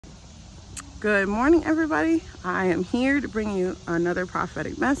Good morning, everybody. I am here to bring you another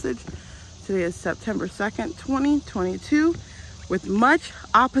prophetic message. Today is September 2nd, 2022. With much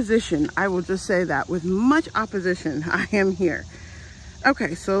opposition, I will just say that, with much opposition, I am here.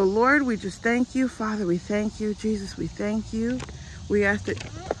 Okay, so Lord, we just thank you. Father, we thank you. Jesus, we thank you. We ask that,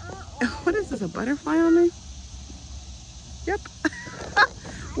 what is this, a butterfly on me? Yep.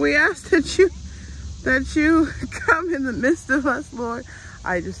 We ask that you come in the midst of us, Lord.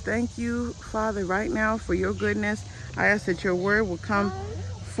 I just thank you, Father, right now for your goodness. I ask that your word will come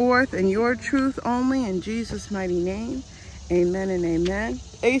forth in your truth only, in Jesus' mighty name. Amen and amen.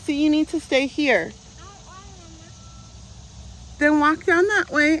 AC, you need to stay here. Then walk down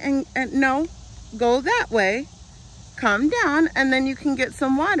that way and no, go that way. Come down and then you can get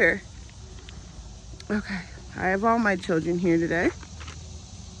some water. Okay, I have all my children here today.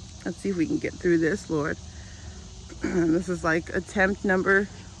 Let's see if we can get through this, Lord. This is like attempt number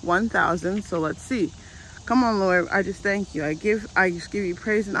 1000, so let's see. Come on, Lord, I just thank you. I just give you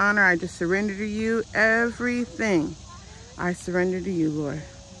praise and honor. I just surrender to you everything. I surrender to you, Lord.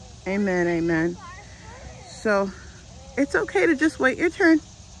 Amen, amen. So it's okay to just wait your turn.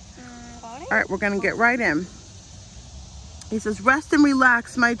 All right, we're gonna get right in. He says, rest and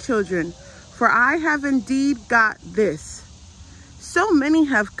relax, my children, for I have indeed got this. So many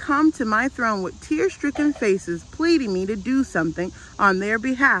have come to my throne with tear-stricken faces, pleading me to do something on their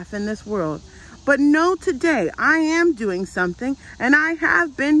behalf in this world. But know today, I am doing something, and I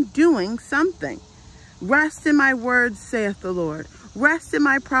have been doing something. Rest in my words, saith the Lord. Rest in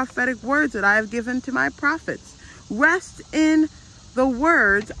my prophetic words that I have given to my prophets. Rest in the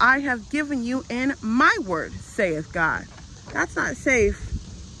words I have given you in my word, saith God. That's not safe.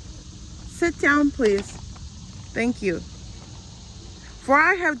 Sit down, please. Thank you. For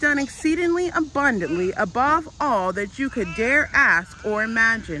I have done exceedingly abundantly above all that you could dare ask or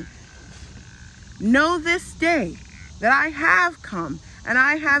imagine. Know this day that I have come, and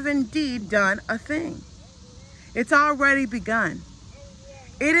I have indeed done a thing. It's already begun.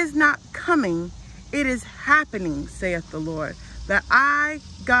 It is not coming, it is happening, saith the Lord, that I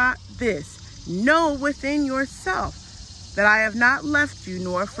got this. Know within yourself that I have not left you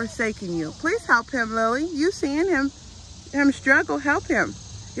nor forsaken you. Please help him, Lily. You seeing him struggle, help him.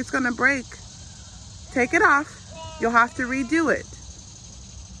 It's gonna break. Take it off. You'll have to redo it.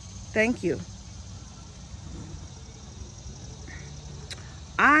 Thank you.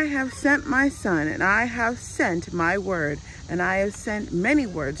 I have sent my son, and I have sent my word, and I have sent many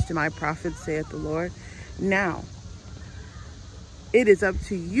words to my prophets, saith the Lord. Now, it is up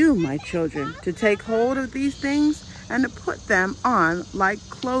to you, my children, to take hold of these things and to put them on like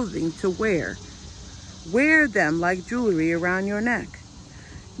clothing to wear. Wear them like jewelry around your neck.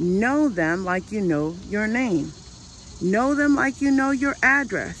 Know them like you know your name. Know them like you know your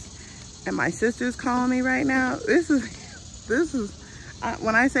address. And my sister's calling me right now. This is,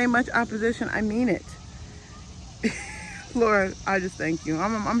 when I say much opposition, I mean it. Lord, I just thank you.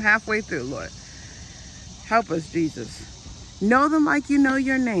 I'm halfway through, Lord. Help us, Jesus. Know them like you know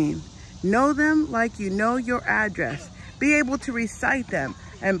your name. Know them like you know your address. Be able to recite them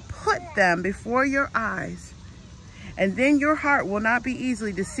and put them before your eyes. And then your heart will not be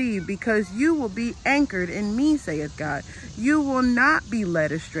easily deceived, because you will be anchored in me, saith God. You will not be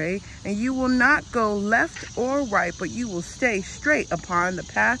led astray, and you will not go left or right, but you will stay straight upon the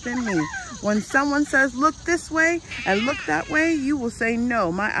path in me. When someone says, look this way and look that way, you will say,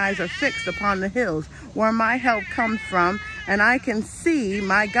 no, my eyes are fixed upon the hills where my help comes from, and I can see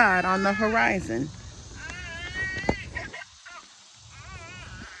my God on the horizon.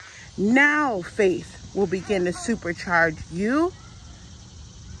 Now faith will begin to supercharge you.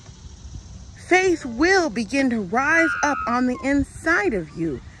 Faith will begin to rise up on the inside of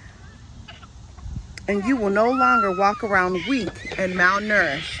you. And you will no longer walk around weak and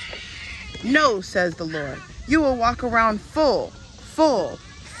malnourished. No, says the Lord. You will walk around full.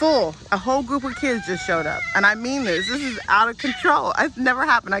 A whole group of kids just showed up. And I mean this. This is out of control. It's never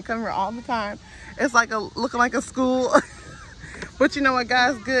happened. I come here all the time. It's like looking like a school. But you know what?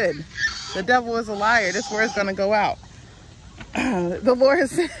 God's good. The devil is a liar. This word's going to go out. The Lord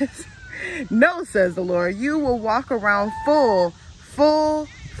says, no, says the Lord, you will walk around full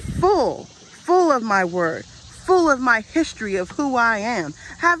of my word, full of my history of who I am.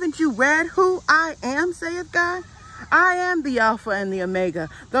 Haven't you read who I am, saith God? I am the Alpha and the Omega,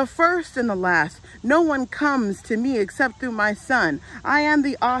 the first and the last. No one comes to me except through my Son. I am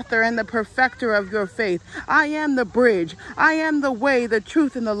the author and the perfecter of your faith. I am the bridge. I am the way, the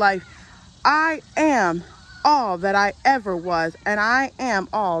truth, and the life. I am all that I ever was, and I am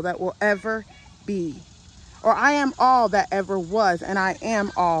all that will ever be. or I am all that ever was, and I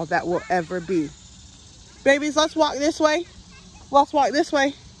am all that will ever be. Babies, let's walk this way. Let's walk this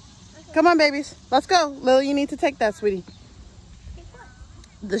way. Come on, babies. Let's go. Lily, you need to take that, sweetie.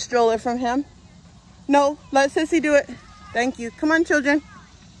 The stroller from him. No, let Sissy do it. Thank you. Come on, children.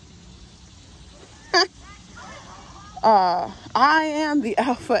 I am the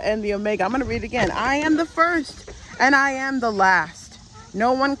Alpha and the Omega. I'm going to read it again. I am the first and I am the last.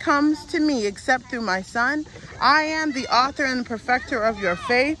 No one comes to me except through my Son. I am the author and the perfecter of your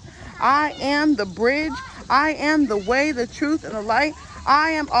faith. I am the bridge. I am the way, the truth, and the light.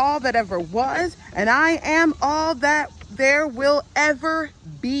 I am all that ever was, and I am all that there will ever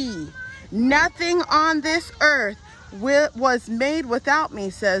be. Nothing on this earth was made without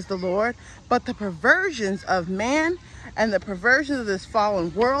me, says the Lord, but the perversions of man and the perversions of this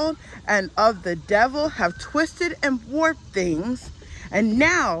fallen world and of the devil have twisted and warped things. And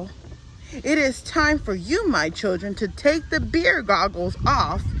now it is time for you, my children, to take the beer goggles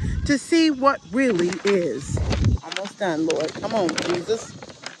off to see what really is. Almost done, Lord. Come on, Jesus.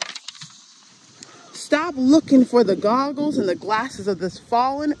 Stop looking for the goggles and the glasses of this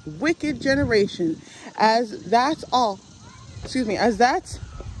fallen, wicked generation, as that's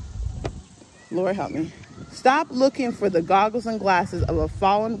Lord help me. Stop looking for the goggles and glasses of a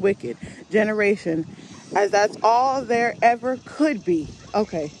fallen, wicked generation, as that's all there ever could be.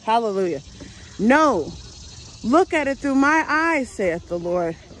 Okay, hallelujah. No, look at it through my eyes, saith the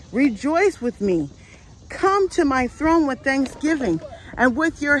Lord. Rejoice with me. Come to my throne with thanksgiving and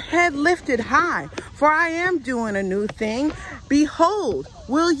with your head lifted high, for I am doing a new thing. Behold,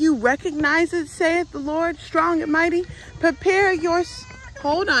 will you recognize it, saith the Lord, strong and mighty? Prepare your...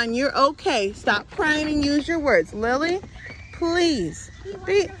 Hold on, you're okay. Stop crying and use your words. Lily, please.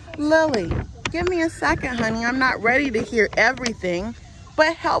 Lily, give me a second, honey. I'm not ready to hear everything,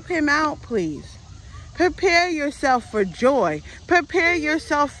 but help him out, please. Prepare yourself for joy. Prepare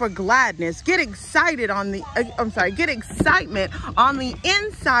yourself for gladness. Get excited on the, get excitement on the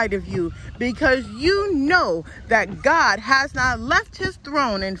inside of you, because you know that God has not left his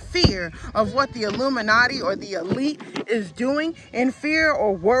throne in fear of what the Illuminati or the elite is doing, in fear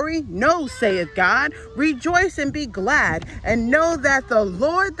or worry. No, saith God. Rejoice and be glad, and know that the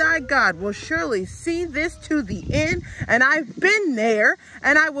Lord thy God will surely see this to the end. And I've been there,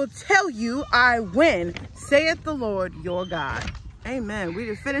 and I will tell you I win, saith the Lord your God. Amen. We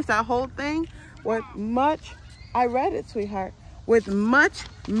just finished that whole thing with much, I read it, sweetheart, with much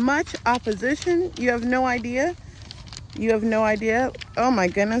opposition. You have no idea. You have no idea. Oh my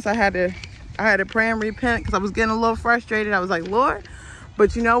goodness. I had to pray and repent because I was getting a little frustrated. I was like, Lord,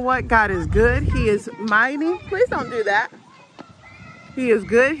 but you know what? God is good. He is mighty. Please don't do that. He is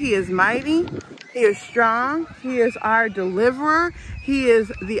good. He is mighty. He is strong. He is our deliverer. He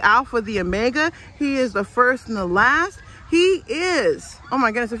is the Alpha, the Omega. He is the first and the last. He is, oh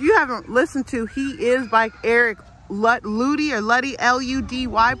my goodness, if you haven't listened to He Is by Eric Ludy, or Luddy,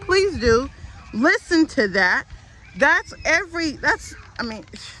 L-U-D-Y, please do listen to that. I mean,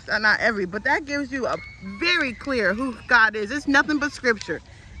 not every, but that gives you a very clear who God is. It's nothing but scripture.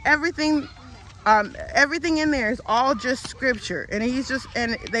 Everything in there is all just scripture, and it's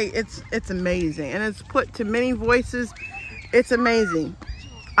amazing, and it's put to many voices. It's amazing.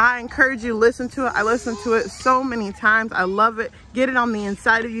 I encourage you to listen to it. I listened to it so many times. I love it. Get it on the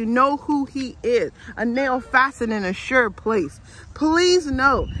inside of you. Know who He is. A nail fastened in a sure place. Please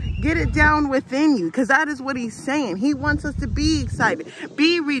know. Get it down within you, because that is what He's saying. He wants us to be excited.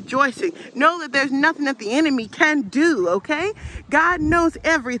 Be rejoicing. Know that there's nothing that the enemy can do, okay? God knows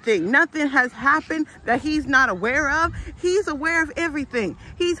everything. Nothing has happened that He's not aware of. He's aware of everything.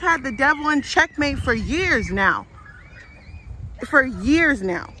 He's had the devil in checkmate for years now. For years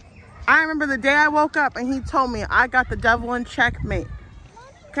now. I remember the day I woke up and He told me I got the devil in checkmate.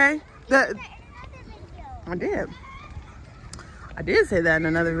 Okay? I did say that in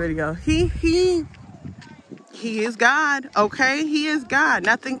another video. He is God. Okay? He is God.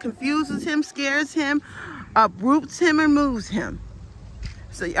 Nothing confuses Him, scares Him, uproots Him, and moves Him.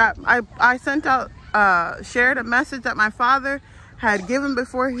 So I sent out, shared a message that my father had given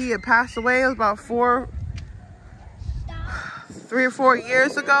before he had passed away. It was about 3 or 4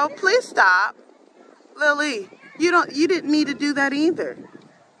 years ago. Please stop. Lily, you didn't need to do that either.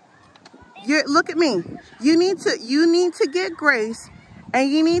 Look at me. You need to get grace,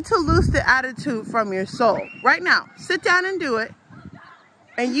 and you need to loose the attitude from your soul. Right now, sit down and do it.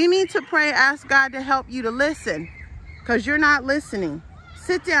 And you need to pray, ask God to help you to listen, because you're not listening.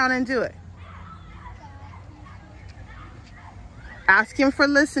 Sit down and do it. Ask Him for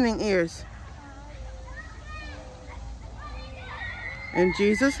listening ears. In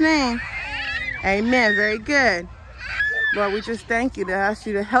Jesus' name. Amen. Very good. Lord, we just thank you to ask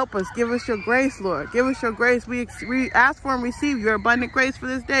you to help us. Give us your grace, Lord. Give us your grace. We ask for and receive your abundant grace for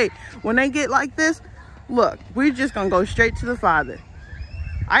this day. When they get like this, look, we're just going to go straight to the Father.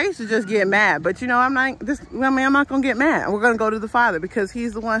 I used to just get mad, but you know, I'm not going to get mad. We're going to go to the Father because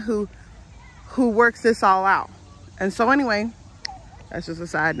he's the one who works this all out. And so anyway, that's just a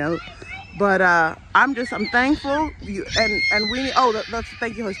side note. But I'm thankful.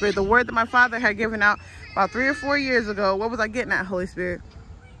 Thank you, Holy Spirit. The word that my father had given out about 3 or 4 years ago. What was I getting at, Holy Spirit?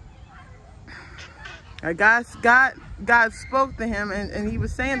 God spoke to him, and he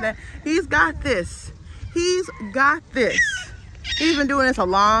was saying that he's got this. He's got this. He's been doing this a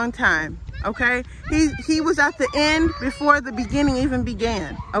long time, okay? He was at the end before the beginning even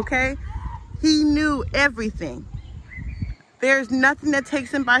began, okay? He knew everything. There's nothing that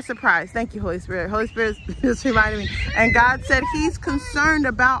takes him by surprise. Thank you, Holy Spirit. Holy Spirit just reminded me. And God said he's concerned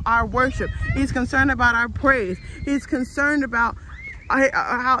about our worship. He's concerned about our praise. He's concerned about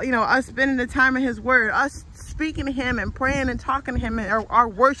how, you know, us spending the time in his word, us speaking to him and praying and talking to him, and our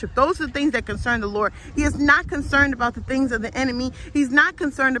worship. Those are the things that concern the Lord. He is not concerned about the things of the enemy. He's not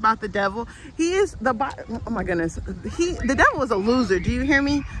concerned about the devil. He is oh my goodness. The devil is a loser. Do you hear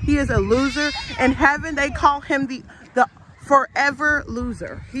me? He is a loser. In heaven, they call him the forever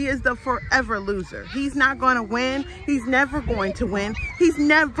loser. He is the forever loser. He's not going to win. He's never going to win. He's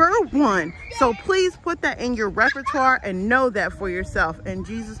never won. So please put that in your repertoire and know that for yourself. In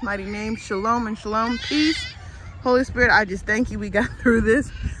Jesus' mighty name, shalom and shalom. Peace. Holy Spirit, I just thank you we got through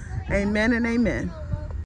this. Amen and amen.